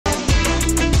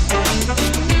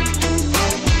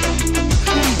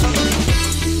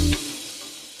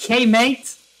Hey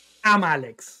mate, I'm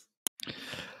Alex.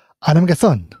 And I'm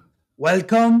Gaston.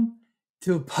 Welcome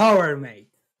to PowerMate.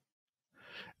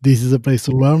 This is a place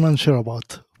to learn and share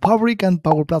about Fabric and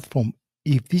Power Platform.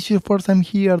 If this is your first time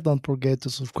here, don't forget to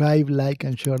subscribe, like,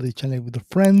 and share the channel with your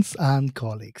friends and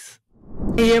colleagues.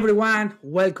 Hey everyone,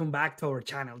 welcome back to our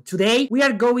channel. Today we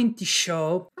are going to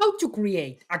show how to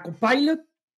create a Copilot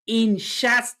in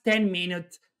just 10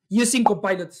 minutes using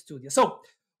Copilot Studio. So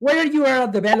whether you are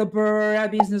a developer, a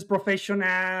business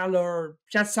professional, or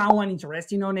just someone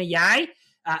interested on AI,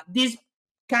 this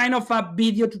kind of a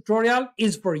video tutorial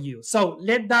is for you. So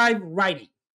let's dive right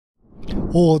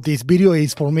in. Oh, this video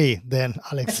is for me then,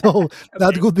 Alex. So that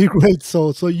Okay. would be great.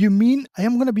 So you mean I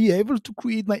am gonna be able to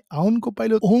create my own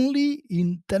Copilot only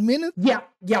in 10 minutes? Yeah,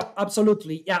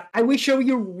 absolutely. Yeah, I will show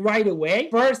you right away.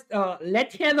 First,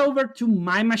 let's head over to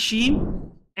my machine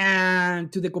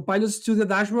and to the Copilot Studio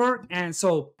dashboard. And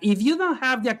so if you don't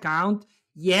have the account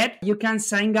yet, you can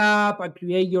sign up and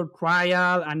create your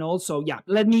trial. And also, yeah,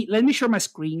 let me share my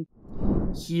screen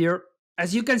here.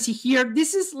 As you can see here,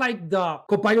 this is like the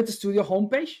Copilot Studio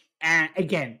homepage. And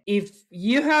again, if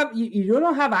you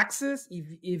don't have access,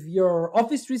 if your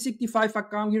Office 365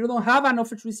 account, you don't have an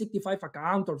Office 365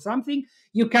 account or something,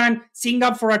 you can sign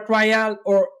up for a trial,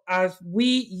 or as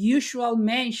we usually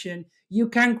mention, you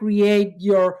can create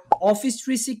your Office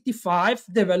 365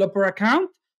 developer account,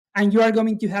 and you are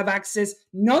going to have access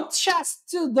not just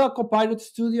to the Copilot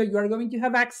Studio, you are going to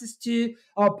have access to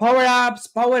Power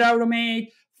Apps, Power Automate,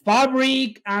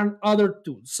 Fabric, and other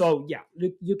tools. So yeah,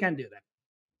 you can do that.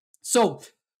 So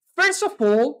first of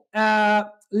all,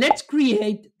 let's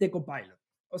create the Copilot.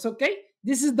 Okay,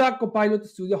 this is the Copilot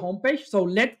Studio homepage. So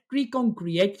let's click on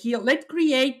create here. Let's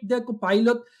create the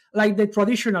Copilot like the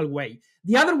traditional way.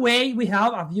 The other way we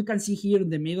have, as you can see here in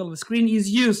the middle of the screen, is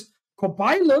use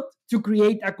Copilot to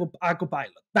create a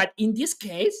Copilot. But in this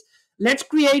case, let's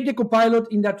create the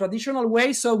Copilot in the traditional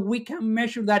way so we can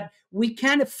measure that we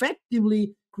can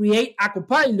effectively create a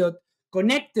Copilot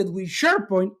connected with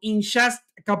SharePoint in just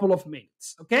a couple of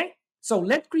minutes. Okay, so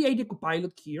let's create a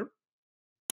Copilot here,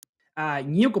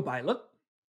 new Copilot,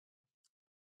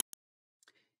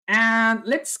 and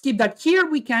let's keep that here.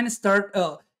 We can start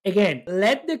again.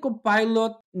 Let the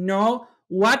Copilot know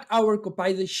what our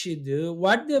Copilot should do,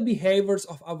 what the behaviors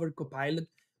of our Copilot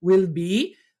will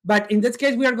be. But in this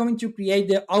case, we are going to create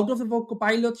the out-of-the-box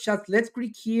Copilot. Just let's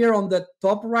click here on the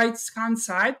top right-hand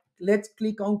side. Let's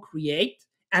click on Create,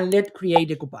 and let's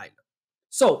create a Copilot.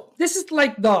 So this is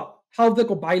like the how the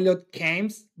Copilot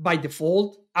comes by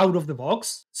default out of the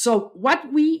box. So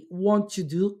what we want to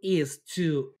do is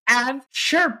to add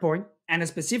SharePoint, and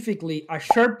specifically a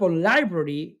SharePoint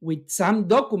library with some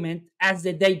document as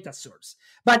the data source.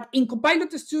 But in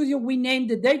Copilot Studio, we name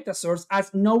the data source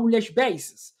as knowledge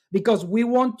bases because we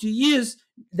want to use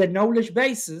the knowledge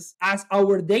bases as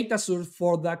our data source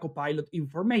for the Copilot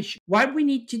information. What we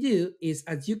need to do is,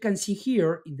 as you can see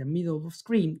here in the middle of the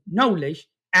screen, knowledge,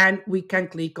 and we can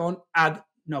click on add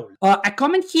knowledge. A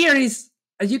comment here is,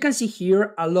 as you can see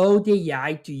here, allow the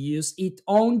AI to use its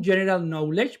own general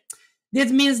knowledge. This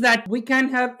means that we can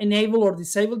have enable or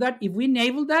disable that. If we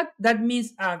enable that, that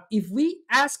means if we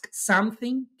ask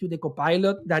something to the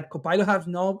Copilot that Copilot has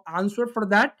no answer for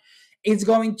that, it's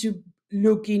going to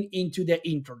looking into the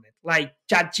internet like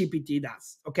ChatGPT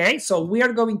does. Okay, so we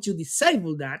are going to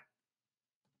disable that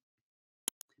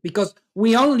because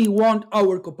we only want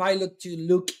our Copilot to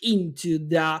look into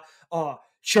the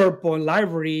SharePoint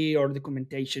library or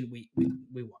documentation we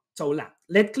want. So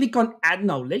let's click on add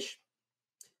knowledge.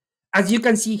 As you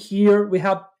can see here, we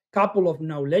have a couple of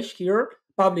knowledge here.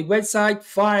 Public website,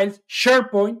 files,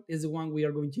 SharePoint is the one we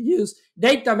are going to use,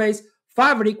 database,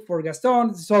 Fabric for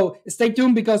Gaston. So stay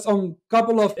tuned because on a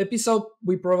couple of episodes,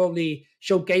 we probably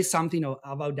showcase something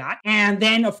about that. And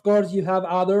then, of course, you have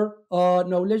other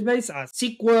knowledge base as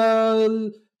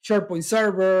SQL, SharePoint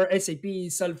Server, SAP,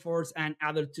 Salesforce, and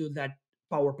other tools that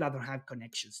Power Platform have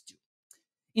connections to.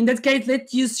 In that case,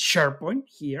 let's use SharePoint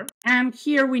here. And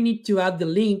here we need to add the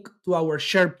link to our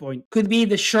SharePoint. Could be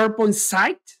the SharePoint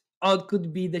site, or it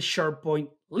could be the SharePoint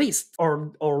list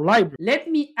or library. Let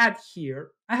me add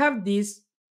here. I have this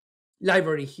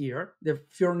library here, the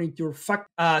furniture fact.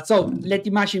 So let's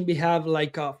imagine we have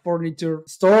like a furniture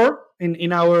store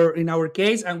in our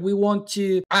case, and we want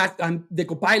to ask the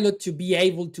Copilot to be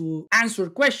able to answer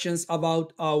questions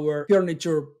about our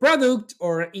furniture product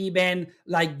or even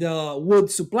like the wood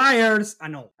suppliers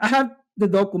and all. I have the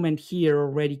document here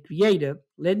already created.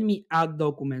 Let me add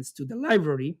documents to the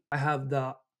library. I have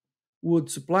the wood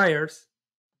suppliers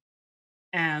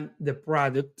and the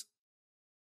product.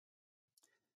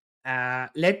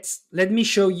 Let me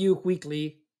show you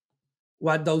quickly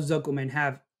what those documents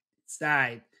have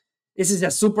inside. This is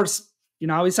a super,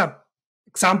 it's a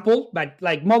example, but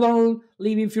like modern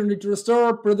living furniture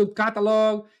store, product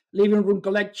catalog, living room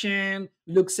collection,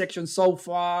 look section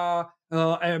sofa,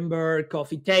 amber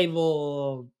coffee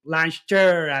table, lunch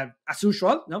chair, as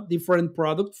usual, no different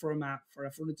product from for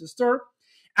a furniture store.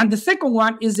 And the second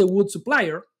one is the wood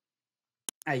supplier.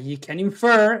 You can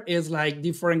infer is like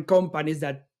different companies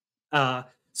that uh,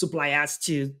 supply us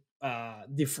to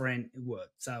different wood.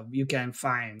 So you can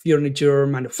find furniture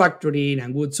manufacturing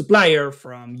and wood supplier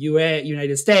from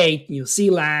United States, New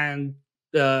Zealand,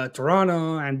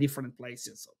 Toronto, and different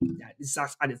places. So that is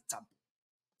just an example.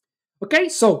 Okay,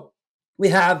 so we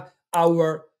have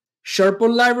our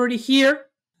SharePoint library here.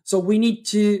 So we need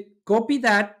to copy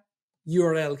that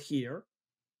URL here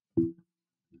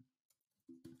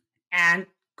and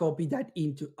copy that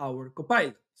into our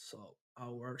Copilot. So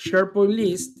our SharePoint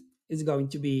list is going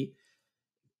to be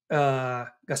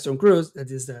Gaston Cruz, that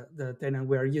is the tenant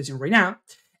we are using right now,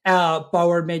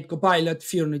 Power Made Copilot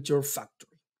Furniture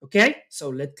Factory. Okay, so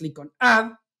let's click on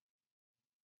Add.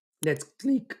 Let's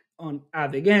click on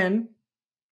Add again.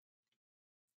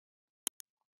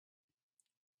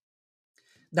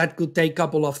 That could take a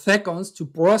couple of seconds to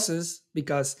process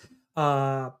because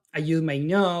you may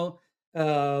know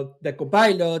the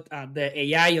Copilot and the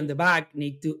AI on the back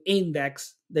need to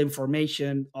index the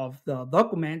information of the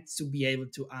documents to be able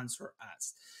to answer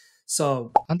us.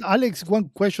 So, And Alex, one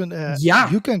question: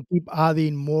 yeah, you can keep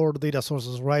adding more data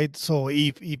sources, right? So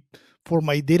if for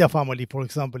my data family, for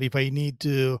example, if I need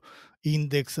to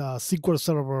index a SQL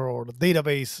server or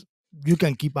database, you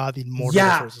can keep adding more data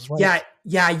yeah, sources, right?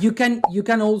 yeah. You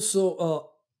can also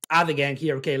add again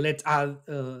here. Okay, let's add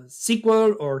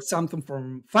SQL or something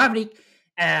from Fabric,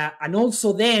 and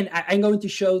also then I'm going to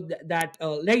show that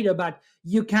later. But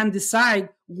you can decide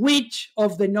which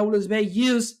of the knowledge base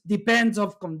use depends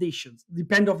of conditions,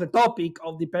 depend of the topic,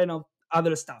 or depend of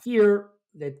other stuff. Here,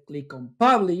 let's click on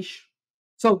Publish.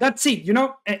 So that's it.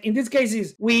 In this case,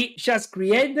 is we just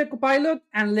create the Copilot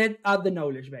and let add the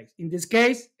knowledge base. In this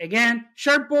case, again,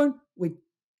 SharePoint with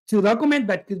two documents,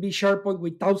 but could be SharePoint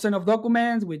with thousands of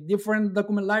documents, with different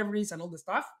document libraries and all the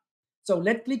stuff. So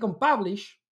let's click on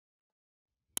Publish.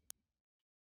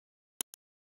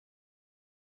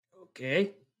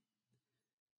 Okay.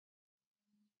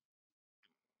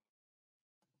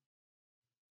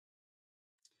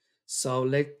 So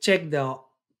let's check the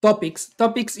topics.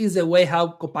 Topics is the way how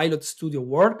Copilot Studio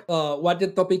work. What the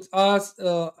topics are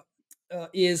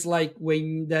is like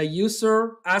when the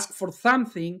user asks for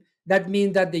something, that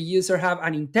means that the user have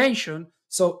an intention.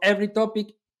 So every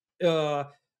topic uh,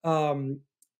 um,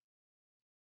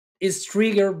 is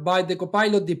triggered by the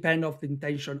Copilot depend of the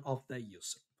intention of the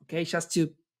user. Okay, just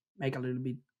to make a little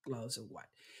bit closer one.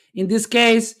 In this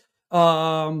case,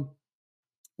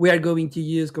 we are going to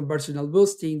use conversational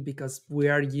boosting because we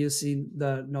are using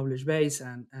the knowledge base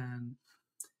and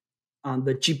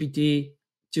the GPT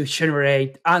to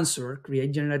generate answer,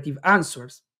 create generative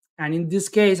answers. And in this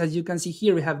case, as you can see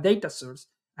here, we have data source.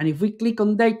 And if we click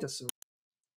on data source,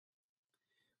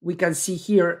 we can see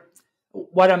here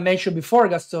what I mentioned before,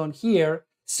 Gaston, here,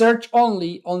 search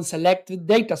only on selected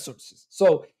data sources.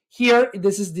 So here,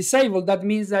 this is disabled. That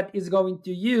means that it's going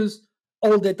to use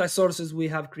all data sources we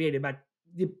have created. But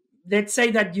let's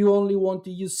say that you only want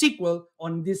to use SQL,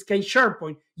 on this case,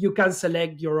 SharePoint, you can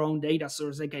select your own data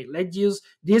source. Okay, let's use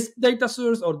this data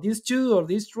source or these two or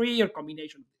these three or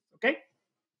combination. Okay.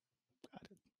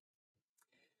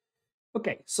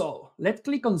 Okay, so let's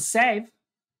click on save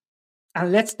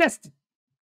and let's test it.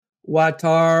 What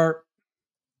are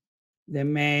the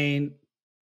main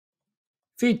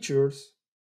features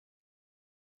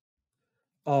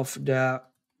of the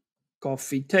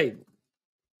coffee table?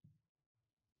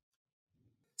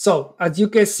 So as you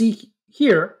can see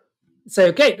here, say,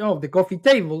 okay, no, the coffee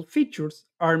table features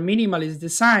are minimalist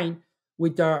design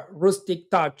with a rustic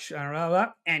touch,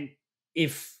 and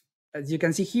if, as you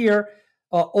can see here,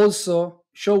 also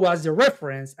show us the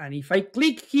reference. And if I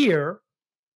click here,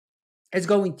 it's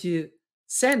going to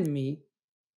send me,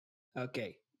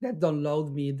 okay, that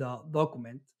download me the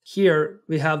document. Here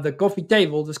we have the coffee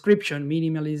table description,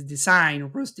 minimalist design,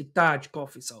 rustic touch,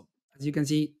 coffee. So as you can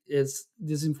see, is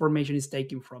this information is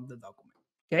taken from the document.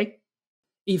 Okay.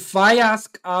 If I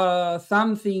ask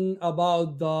something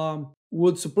about the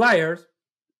wood suppliers,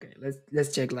 okay,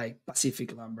 let's check like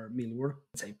Pacific Lumber Millwork.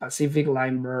 Let's say Pacific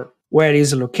Lumber, where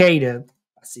is located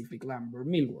Pacific Lumber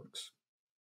Millworks.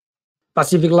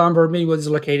 Pacific Lumber Mill is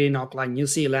located in Auckland, New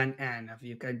Zealand, and as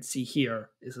you can see here,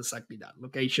 is exactly that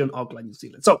location, Auckland, New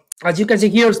Zealand. So as you can see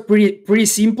here, it's pretty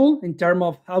simple in terms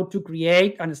of how to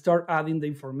create and start adding the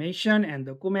information and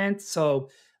documents. So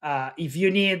if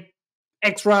you need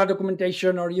extra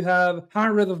documentation or you have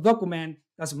hundreds of documents,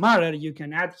 doesn't matter. You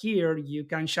can add here. You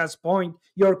can just point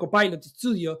your Copilot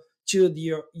Studio to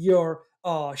your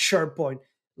SharePoint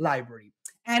library.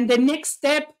 And the next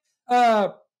step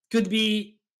could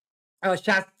be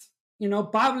just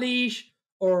publish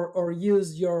or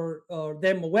use your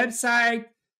demo website.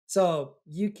 So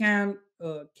you can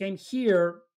came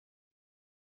here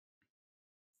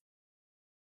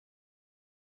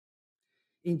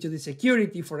into the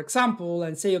security, for example,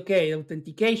 and say, okay,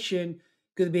 authentication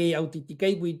could be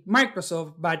authenticate with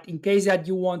Microsoft, but in case that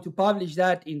you want to publish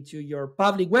that into your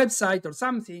public website or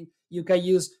something, you can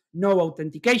use no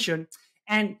authentication.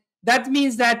 And that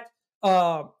means that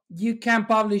you can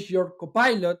publish your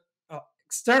Copilot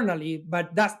externally,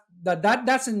 but that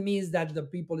doesn't mean that the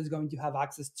people is going to have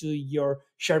access to your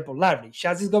SharePoint library.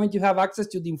 Just is going to have access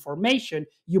to the information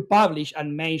you publish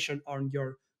and mention on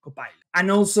your Copilot. And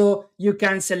also, you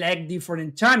can select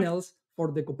different channels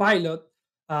for the Copilot.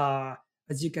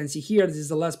 As you can see here, this is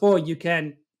the last point. You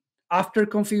can, after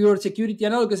configure security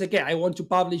and all, because okay, I want to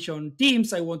publish on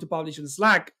Teams, I want to publish on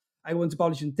Slack, I want to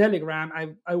publish on Telegram,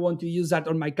 I want to use that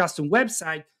on my custom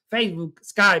website, Facebook,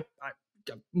 Skype,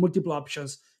 multiple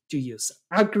options to use.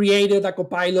 I created a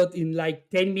Copilot in like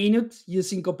 10 minutes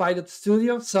using Copilot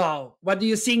Studio. So what do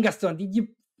you think, Gaston? Did you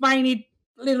find it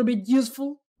a little bit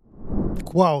useful?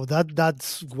 Wow,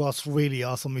 that was really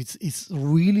awesome. It's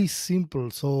really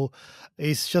simple. So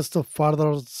it's just a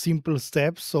further simple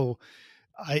step. So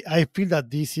I feel that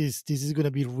this is going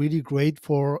to be really great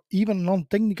for even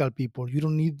non-technical people. You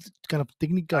don't need kind of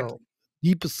technical Exactly.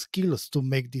 deep skills to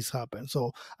make this happen.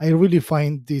 So I really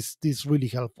find this really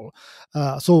helpful.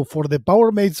 So for the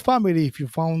PowerMates family, if you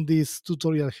found this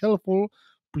tutorial helpful,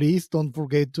 please don't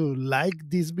forget to like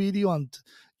this video and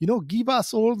give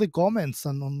us all the comments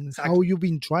and on how Exactly. you've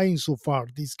been trying so far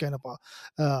these kind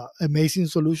of amazing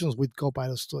solutions with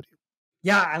Copilot Studio.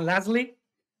 Yeah, and lastly,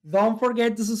 don't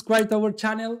forget to subscribe to our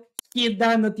channel, hit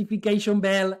that notification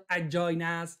bell, and join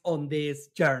us on this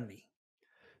journey.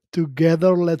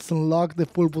 Together, let's unlock the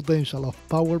full potential of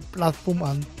Power Platform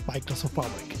and Microsoft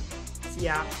Fabric. See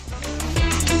ya.